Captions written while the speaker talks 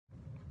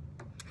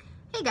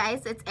Hey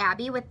guys, it's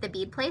Abby with the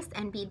Bead Place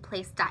and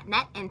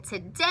beadplace.net, and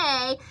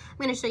today I'm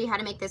going to show you how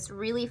to make this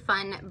really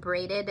fun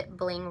braided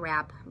bling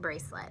wrap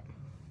bracelet.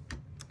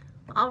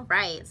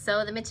 Alright,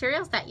 so the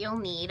materials that you'll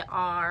need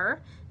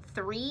are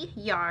 3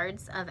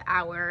 yards of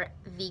our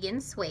vegan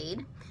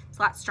suede. It's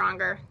a lot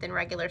stronger than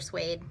regular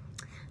suede.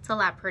 It's a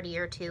lot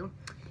prettier too.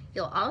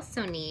 You'll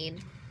also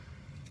need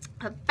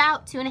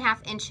about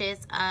 2.5 inches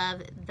of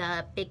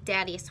the Big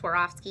Daddy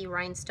Swarovski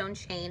rhinestone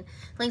chain.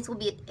 Links will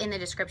be in the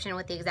description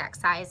with the exact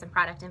size and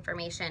product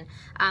information.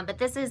 But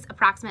this is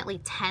approximately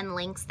 10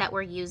 links that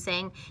we're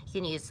using. You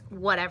can use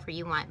whatever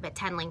you want, but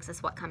 10 links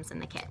is what comes in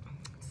the kit.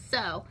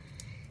 So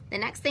the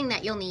next thing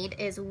that you'll need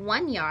is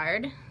 1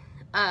 yard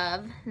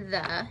of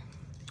the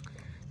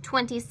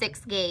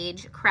 26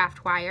 gauge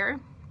craft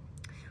wire.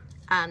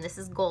 This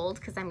is gold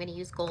because I'm going to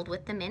use gold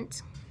with the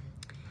mint.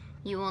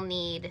 You will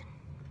need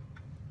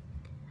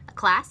a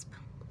clasp,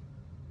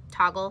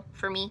 toggle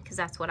for me because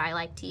that's what I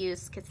like to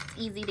use because it's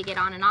easy to get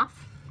on and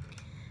off,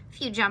 a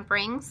few jump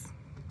rings,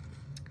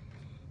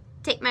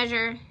 tape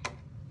measure,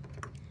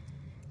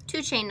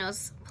 2 chain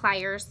nose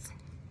pliers,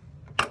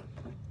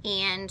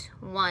 and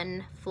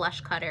 1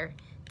 flush cutter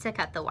to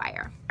cut the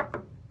wire.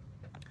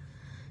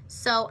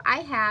 So I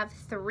have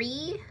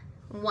 3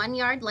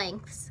 1-yard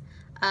lengths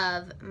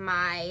of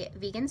my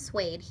vegan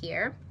suede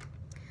here.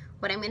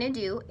 What I'm going to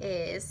do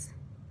is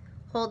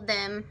hold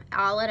them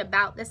all at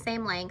about the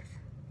same length,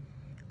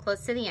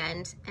 close to the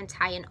end, and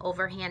tie an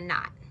overhand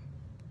knot.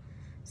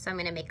 So I'm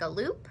going to make a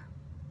loop,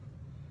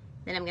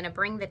 then I'm going to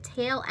bring the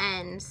tail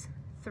ends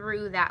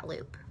through that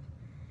loop.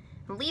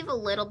 Leave a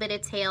little bit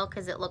of tail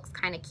because it looks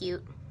kind of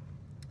cute.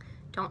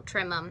 Don't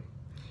trim them.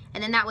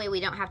 And then that way we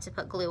don't have to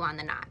put glue on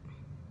the knot.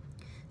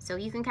 So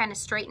you can kind of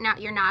straighten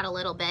out your knot a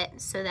little bit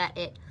so that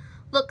it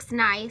looks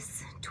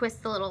nice.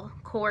 Twist the little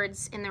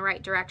cords in the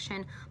right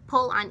direction.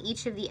 Pull on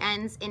each of the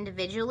ends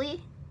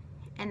individually,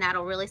 and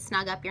that'll really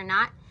snug up your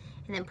knot.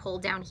 And then pull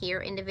down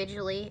here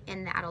individually,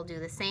 and that'll do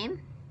the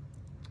same.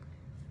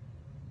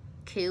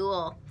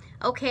 Cool.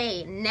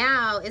 Okay,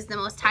 now is the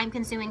most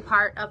time-consuming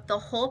part of the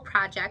whole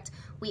project.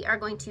 We are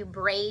going to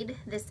braid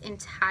this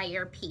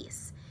entire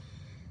piece.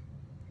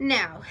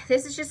 Now,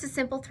 this is just a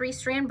simple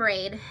 3-strand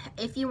braid.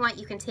 If you want,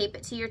 you can tape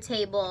it to your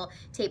table,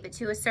 tape it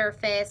to a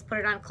surface, put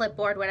it on a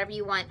clipboard, whatever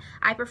you want.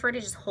 I prefer to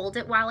just hold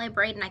it while I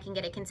braid, and I can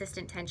get a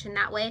consistent tension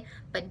that way,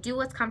 but do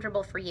what's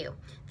comfortable for you.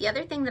 The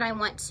other thing that I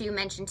want to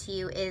mention to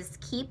you is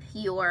keep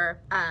your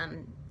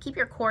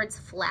cords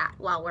flat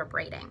while we're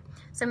braiding.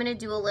 So I'm going to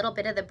do a little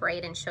bit of the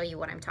braid and show you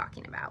what I'm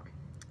talking about.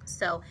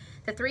 So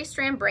the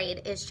 3-strand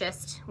braid is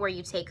just where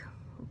you take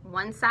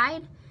one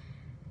side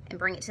and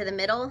bring it to the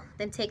middle,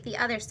 then take the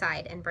other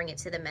side and bring it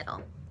to the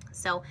middle.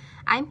 So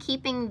I'm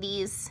keeping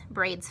these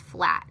braids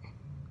flat.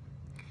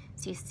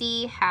 So you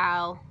see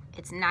how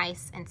it's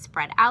nice and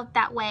spread out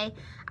that way.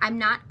 I'm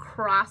not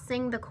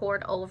crossing the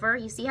cord over.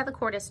 You see how the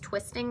cord is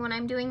twisting when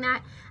I'm doing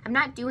that? I'm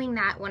not doing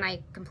that when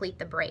I complete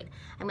the braid.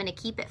 I'm going to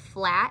keep it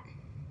flat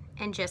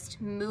and just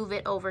move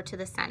it over to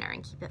the center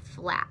and keep it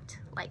flat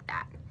like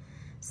that.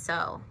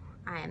 So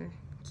I'm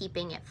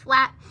keeping it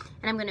flat,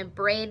 and I'm going to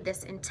braid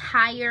this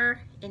entire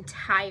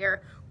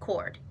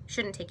cord.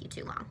 Shouldn't take you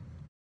too long.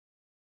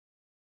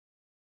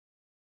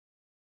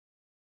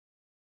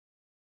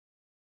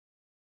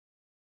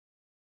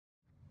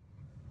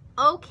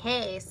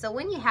 Okay, so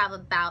when you have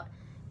about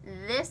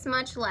this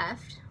much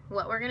left,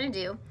 what we're going to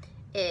do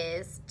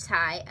is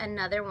tie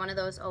another one of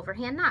those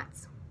overhand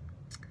knots.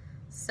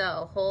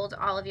 So hold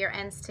all of your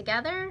ends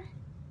together,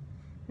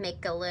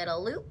 make a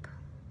little loop,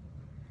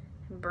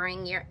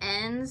 bring your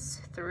ends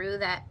through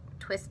that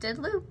twisted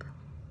loop,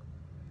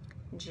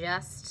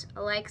 just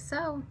like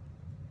so.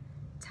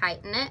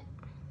 Tighten it,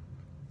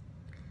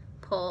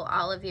 pull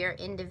all of your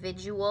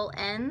individual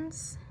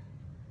ends,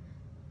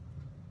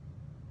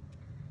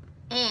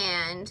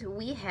 and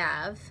we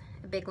have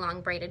a big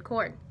long braided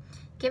cord.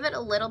 Give it a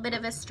little bit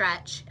of a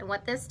stretch, and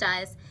what this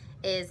does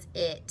is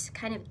it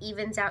kind of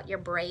evens out your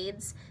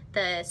braids.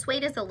 The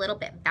suede is a little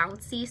bit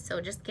bouncy,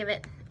 so just give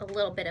it a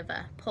little bit of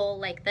a pull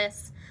like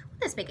this.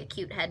 Let's make a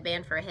cute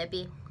headband for a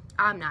hippie.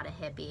 I'm not a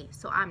hippie,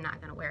 so I'm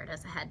not gonna wear it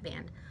as a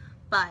headband,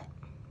 but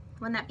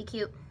wouldn't that be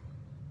cute?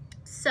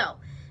 So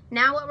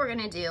now what we're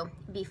gonna do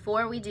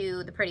before we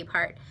do the pretty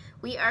part,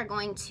 we are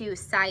going to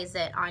size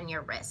it on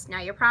your wrist.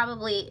 Now you're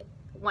probably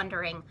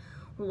wondering,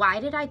 why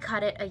did I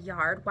cut it 1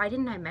 yard? Why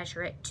didn't I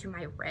measure it to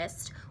my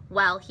wrist?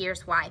 Well,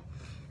 here's why.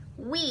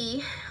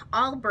 We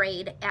all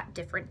braid at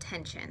different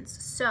tensions.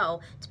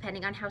 So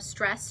depending on how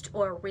stressed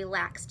or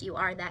relaxed you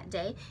are that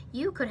day,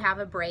 you could have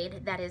a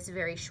braid that is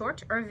very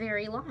short or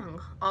very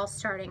long, all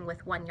starting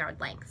with 1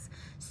 yard lengths.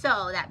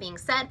 So that being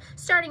said,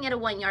 starting at a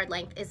 1 yard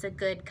length is a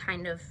good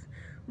kind of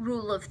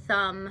rule of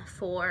thumb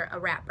for a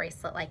wrap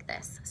bracelet like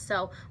this.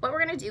 So what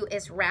we're gonna do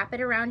is wrap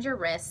it around your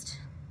wrist.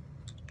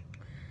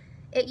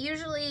 It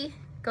usually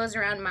goes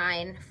around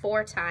mine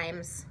 4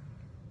 times,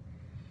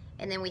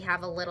 and then we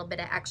have a little bit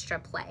of extra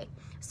play.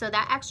 So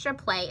that extra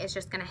play is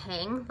just gonna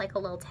hang like a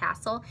little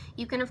tassel.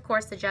 You can of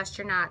course adjust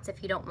your knots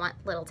if you don't want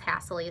little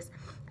tasselies,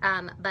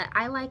 but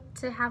I like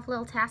to have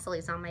little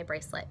tasselies on my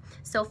bracelet.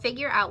 So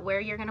figure out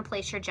where you're gonna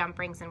place your jump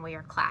rings and where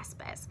your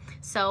clasp is.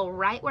 So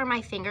right where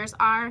my fingers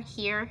are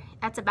here,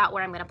 that's about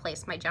where I'm gonna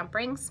place my jump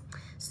rings.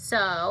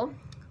 So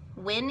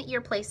when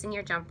you're placing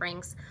your jump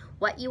rings,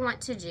 what you want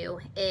to do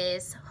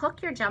is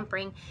hook your jump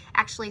ring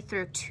actually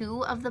through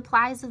 2 of the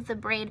plies of the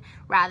braid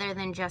rather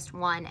than just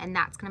 1, and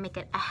that's gonna make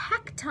it a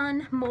heck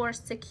ton more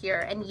secure.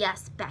 And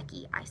yes,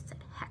 Becky, I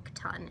said heck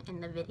ton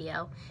in the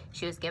video.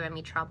 She was giving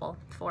me trouble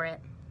for it.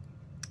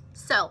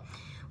 So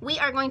we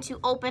are going to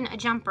open a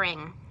jump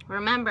ring.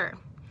 Remember,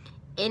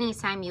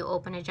 anytime you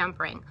open a jump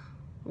ring,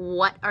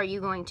 what are you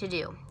going to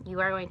do?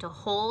 You are going to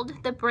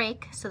hold the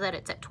break so that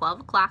it's at 12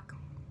 o'clock.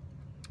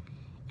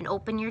 And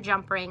open your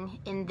jump ring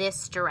in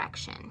this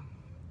direction,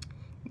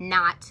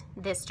 not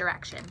this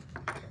direction.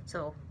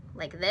 So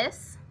like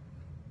this,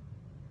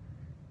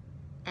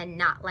 and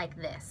not like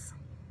this.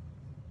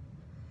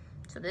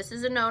 So this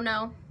is a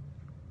no-no.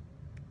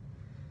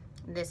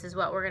 This is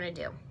what we're gonna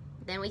do.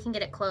 Then we can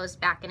get it closed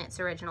back in its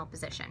original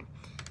position.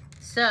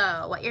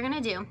 So what you're gonna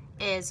do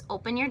is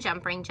open your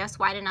jump ring just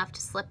wide enough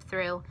to slip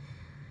through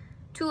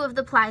 2 of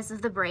the plies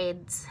of the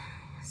braids,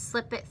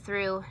 slip it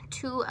through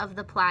 2 of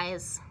the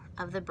plies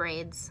of the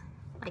braids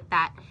like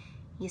that.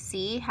 You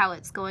see how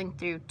it's going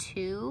through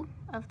 2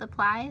 of the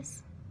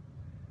plies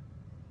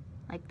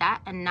like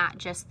that and not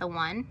just the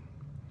 1.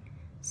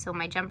 So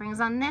my jump ring's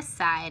on this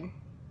side,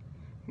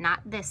 not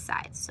this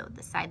side. So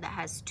the side that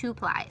has 2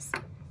 plies,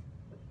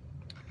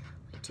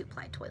 like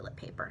 2-ply toilet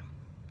paper.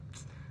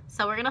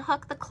 So we're gonna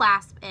hook the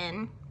clasp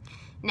in.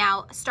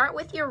 Now start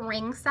with your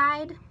ring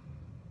side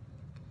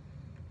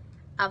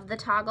of the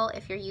toggle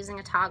if you're using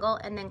a toggle,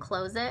 and then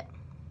close it.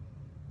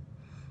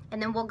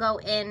 And then we'll go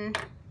in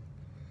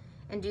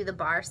and do the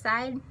bar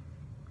side.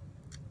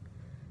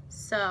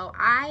 So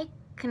I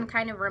can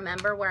kind of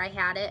remember where I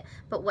had it,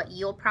 but what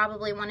you'll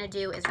probably want to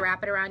do is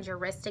wrap it around your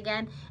wrist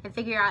again and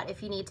figure out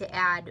if you need to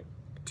add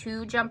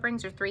 2 jump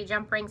rings or 3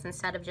 jump rings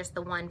instead of just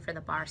the 1 for the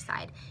bar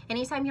side.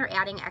 Anytime you're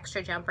adding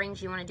extra jump rings,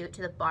 you want to do it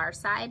to the bar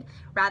side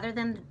rather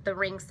than the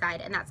ring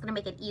side, and that's going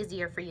to make it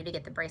easier for you to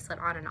get the bracelet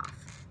on and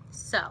off.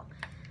 So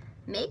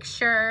make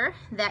sure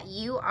that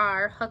you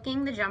are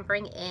hooking the jump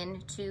ring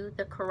into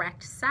the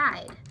correct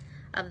side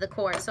of the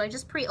cord. So I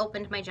just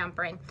pre-opened my jump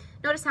ring.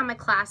 Notice how my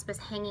clasp is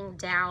hanging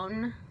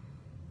down.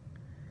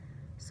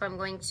 So I'm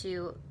going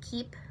to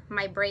keep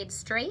my braid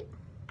straight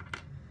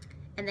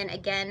and then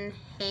again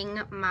hang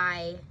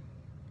my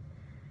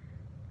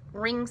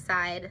ring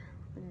side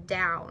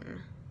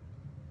down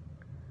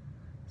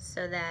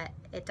so that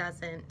it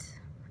doesn't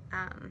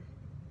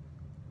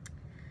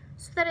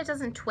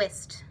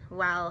twist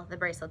while the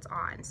bracelet's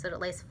on, so that it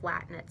lays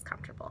flat and it's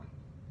comfortable.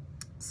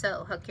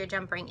 So hook your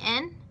jump ring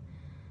in,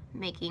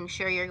 making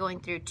sure you're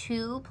going through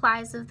 2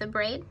 plies of the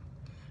braid.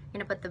 You're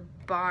gonna put the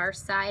bar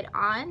side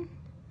on,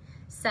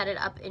 set it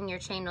up in your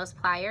chain nose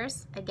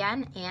pliers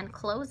again, and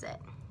close it.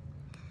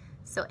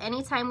 So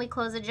anytime we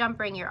close a jump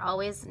ring, you're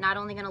always not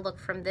only gonna look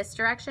from this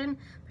direction,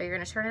 but you're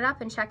gonna turn it up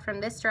and check from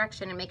this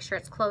direction and make sure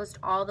it's closed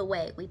all the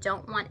way. We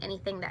don't want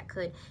anything that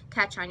could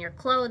catch on your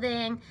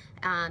clothing,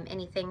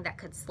 anything that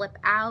could slip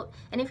out.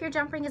 And if your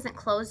jump ring isn't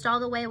closed all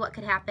the way, what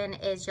could happen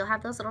is you'll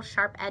have those little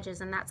sharp edges,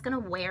 and that's gonna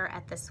wear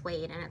at the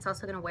suede, and it's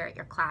also gonna wear at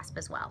your clasp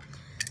as well.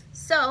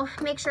 So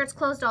make sure it's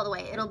closed all the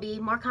way. It'll be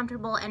more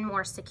comfortable and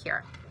more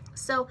secure.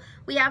 So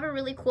we have a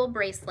really cool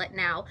bracelet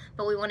now,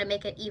 but we want to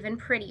make it even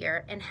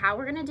prettier. And how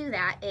we're going to do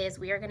that is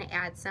we are going to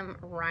add some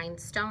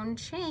rhinestone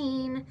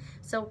chain.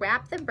 So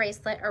wrap the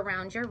bracelet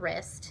around your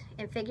wrist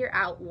and figure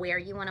out where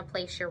you want to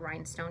place your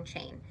rhinestone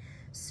chain.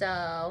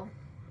 So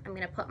I'm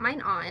going to put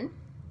mine on.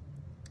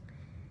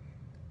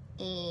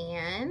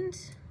 And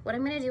what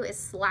I'm going to do is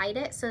slide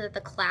it so that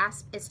the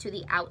clasp is to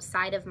the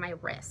outside of my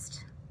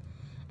wrist.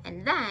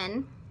 And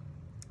then,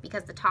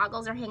 because the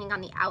toggles are hanging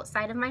on the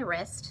outside of my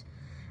wrist,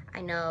 I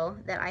know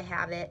that I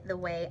have it the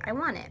way I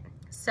want it.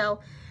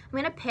 So I'm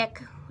gonna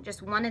pick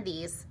just one of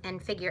these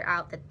and figure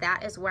out that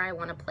that is where I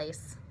wanna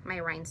place my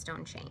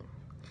rhinestone chain.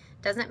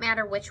 Doesn't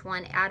matter which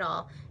one at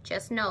all,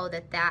 just know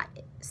that that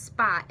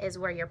spot is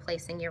where you're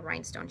placing your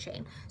rhinestone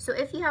chain. So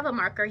if you have a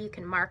marker, you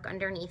can mark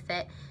underneath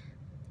it.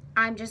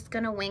 I'm just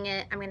gonna wing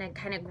it. I'm gonna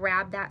kind of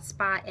grab that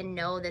spot and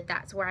know that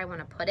that's where I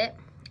wanna put it.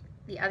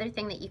 The other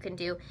thing that you can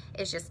do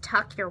is just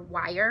tuck your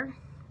wire,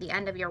 the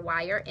end of your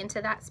wire,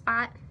 into that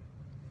spot.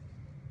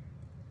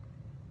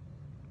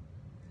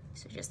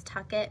 So just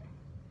tuck it,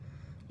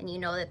 and you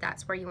know that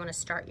that's where you want to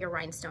start your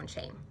rhinestone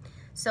chain.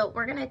 So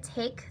we're going to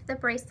take the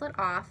bracelet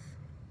off,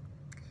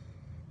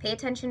 pay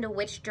attention to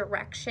which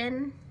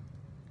direction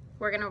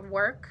we're going to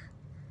work,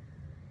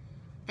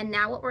 and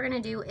now what we're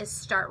going to do is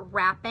start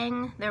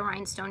wrapping the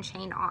rhinestone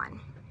chain on.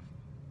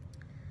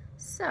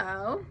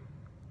 So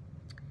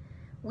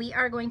we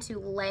are going to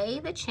lay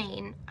the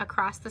chain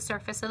across the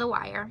surface of the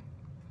wire,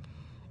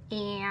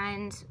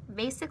 and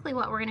basically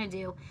what we're going to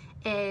do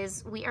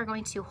is we are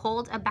going to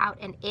hold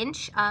about 1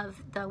 inch of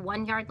the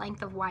 1 yard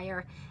length of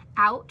wire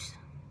out,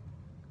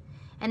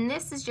 And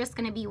this is just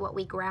gonna be what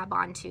we grab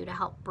onto to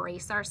help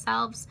brace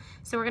ourselves.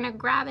 So we're gonna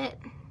grab it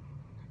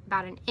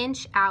about an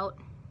inch out,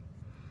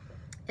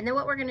 and then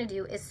what we're gonna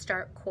do is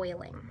start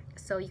coiling.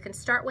 So you can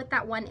start with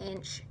that 1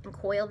 inch and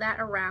coil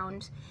that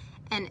around.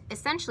 And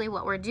essentially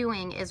what we're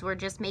doing is we're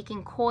just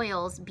making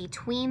coils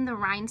between the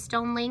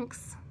rhinestone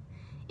links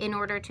in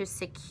order to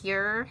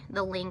secure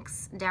the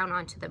links down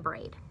onto the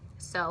braid.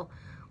 So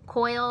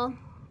coil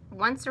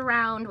once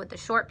around with the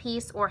short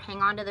piece, or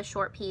hang on to the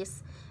short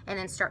piece and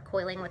then start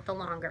coiling with the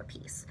longer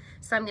piece.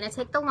 So I'm gonna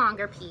take the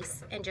longer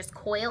piece and just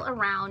coil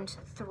around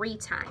 3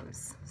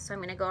 times. So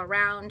I'm gonna go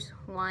around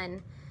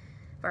 1,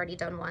 I've already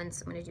done 1,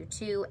 so I'm gonna do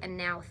 2, and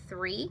now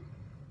 3.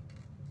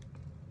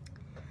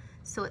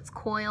 So it's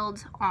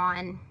coiled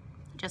on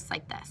just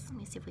like this. Let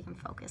me see if we can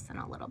focus in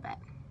a little bit.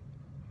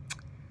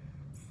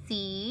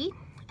 See?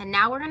 And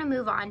now we're gonna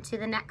move on to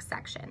the next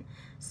section.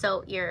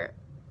 So your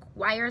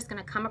wire is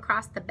gonna come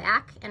across the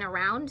back and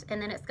around,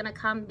 and then it's gonna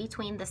come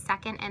between the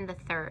 2nd and the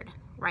 3rd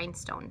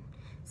rhinestone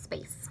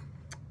space,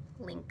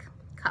 link,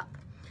 cup,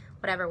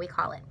 whatever we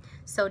call it.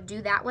 So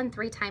do that one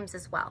 3 times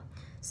as well.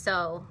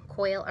 So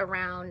coil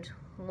around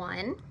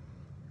 1,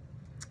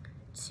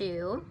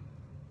 2,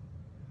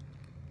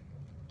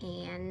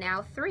 and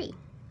now 3.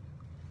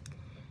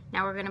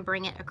 Now we're gonna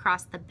bring it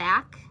across the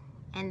back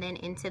and then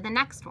into the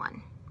next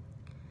one.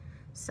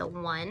 So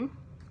 1,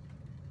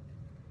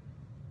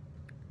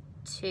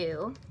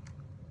 2,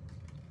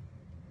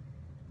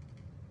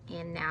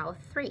 and now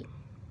 3.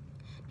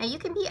 Now you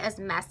can be as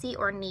messy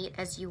or neat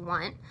as you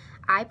want.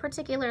 I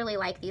particularly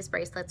like these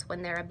bracelets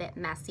when they're a bit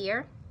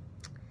messier,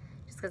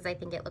 just because I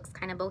think it looks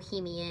kind of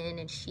bohemian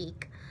and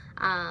chic,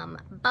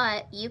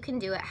 but you can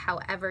do it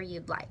however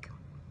you'd like.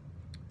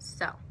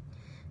 So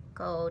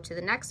go to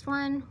the next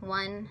one,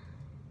 1,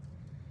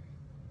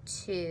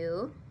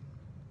 2,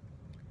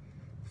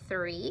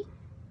 3,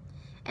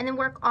 and then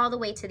work all the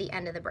way to the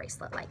end of the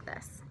bracelet like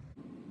this.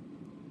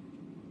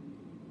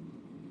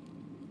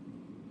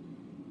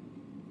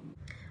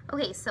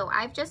 Okay, so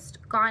I've just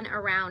gone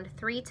around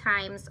 3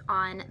 times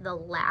on the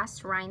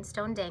last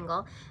rhinestone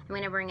dangle. I'm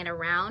gonna bring it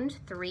around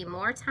 3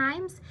 more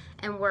times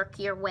and work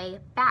your way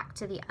back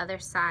to the other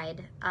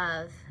side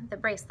of the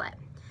bracelet.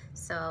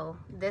 So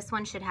this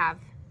one should have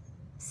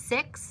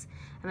 6.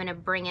 I'm gonna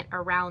bring it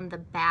around the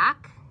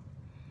back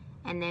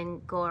and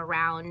then go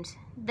around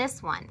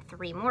this one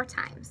 3 more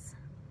times.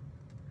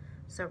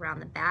 So around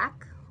the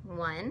back,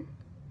 1,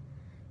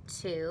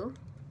 2,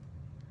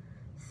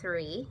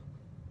 3,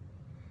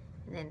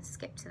 and then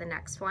skip to the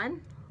next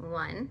one,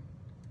 1,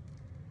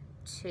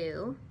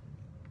 2,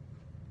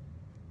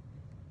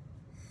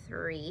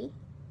 3,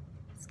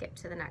 skip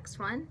to the next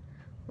one,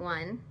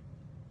 1,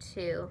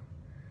 2,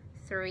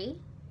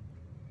 3,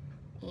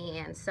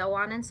 and so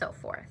on and so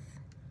forth.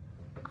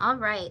 All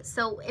right,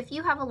 so if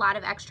you have a lot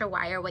of extra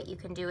wire, what you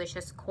can do is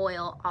just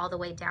coil all the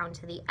way down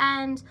to the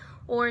end,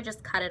 or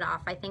just cut it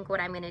off. I think what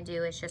I'm gonna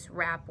do is just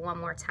wrap one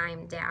more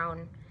time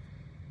down,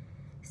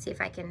 see if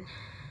I can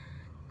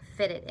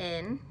fit it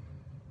in.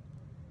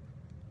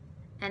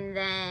 And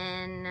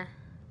then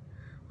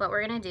what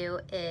we're gonna do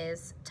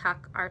is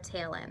tuck our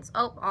tail ends.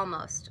 Oh,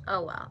 almost,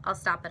 oh well, I'll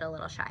stop it a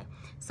little shy.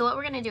 So what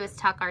we're gonna do is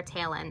tuck our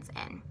tail ends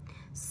in.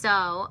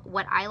 So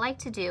what I like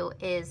to do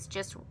is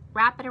just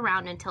wrap it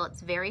around until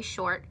it's very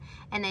short,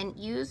 and then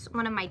use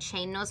one of my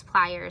chain nose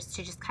pliers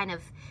to just kind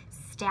of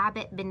stab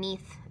it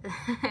beneath,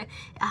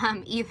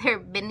 either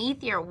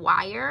beneath your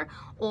wire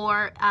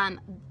or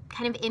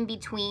kind of in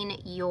between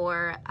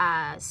your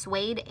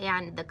suede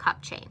and the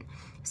cup chain.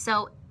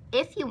 So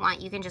if you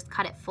want, you can just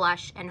cut it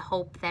flush and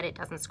hope that it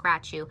doesn't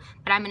scratch you,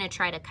 but I'm gonna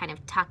try to kind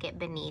of tuck it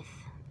beneath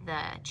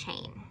the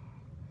chain.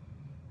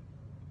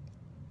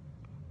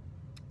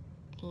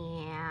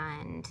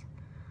 And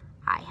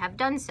I have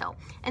done so.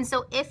 And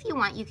so if you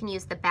want, you can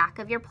use the back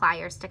of your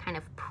pliers to kind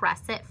of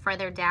press it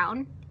further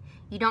down.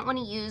 You don't want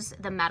to use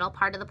the metal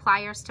part of the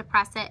pliers to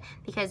press it,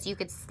 because you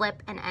could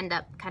slip and end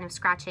up kind of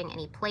scratching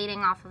any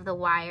plating off of the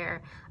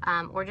wire,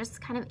 or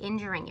just kind of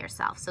injuring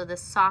yourself. So the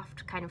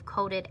soft kind of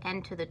coated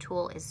end to the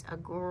tool is a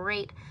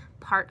great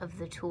part of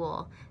the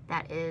tool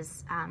that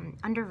is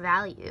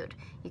undervalued.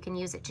 You can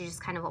use it to just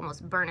kind of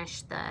almost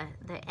burnish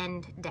the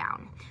end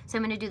down. So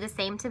I'm going to do the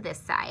same to this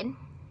side.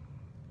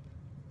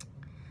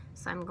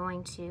 So I'm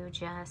going to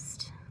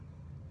just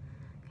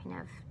kind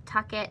of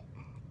tuck it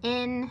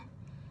in,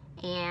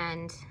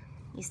 and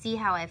you see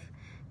how I've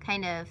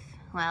kind of,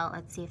 well,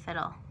 let's see if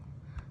it'll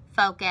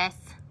focus.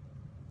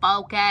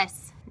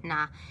 Focus.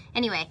 Nah.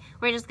 Anyway,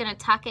 we're just gonna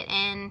tuck it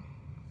in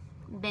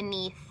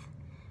beneath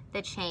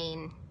the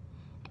chain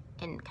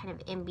and kind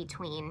of in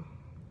between,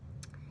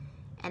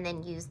 and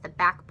then use the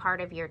back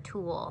part of your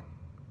tool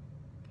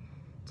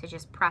to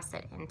just press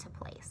it into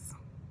place.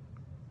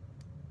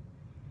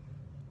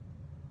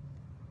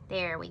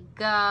 There we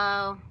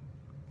go.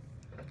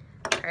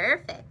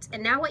 Perfect.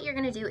 And now what you're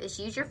gonna do is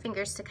use your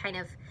fingers to kind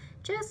of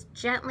just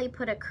gently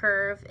put a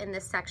curve in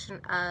this section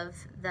of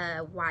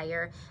the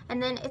wire,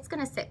 and then it's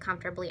gonna sit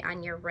comfortably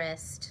on your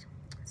wrist.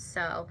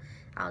 So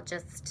I'll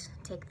just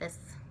take this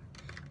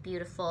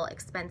beautiful,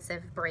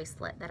 expensive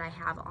bracelet that I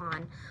have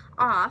on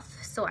off,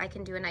 so I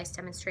can do a nice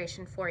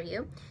demonstration for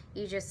you.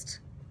 You just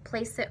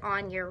place it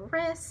on your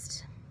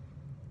wrist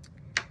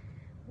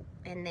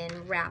and then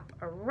wrap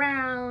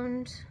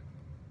around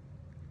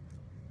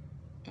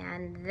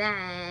and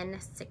then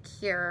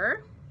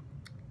secure,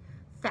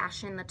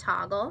 fashion the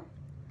toggle,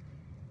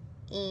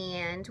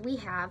 and we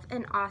have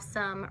an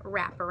awesome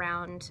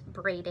wraparound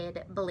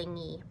braided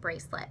blingy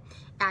bracelet.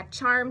 Add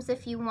charms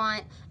if you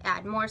want,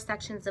 add more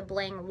sections of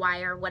bling,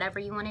 wire, whatever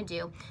you want to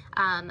do.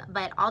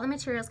 But all the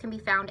materials can be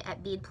found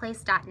at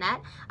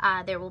beadplace.net.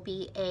 There will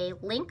be a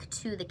link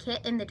to the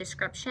kit in the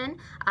description,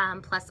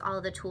 plus all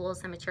of the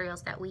tools and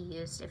materials that we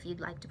used if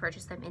you'd like to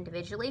purchase them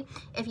individually.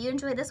 If you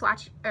enjoyed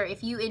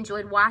if you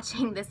enjoyed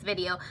watching this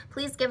video,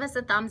 please give us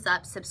a thumbs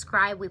up,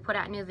 subscribe. We put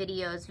out new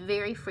videos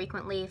very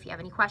frequently. If you have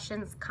any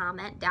questions,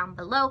 comment down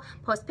below.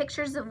 Post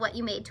pictures of what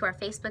you made to our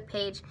Facebook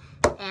page.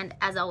 And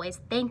as always,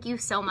 thank you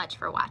so much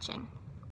for watching.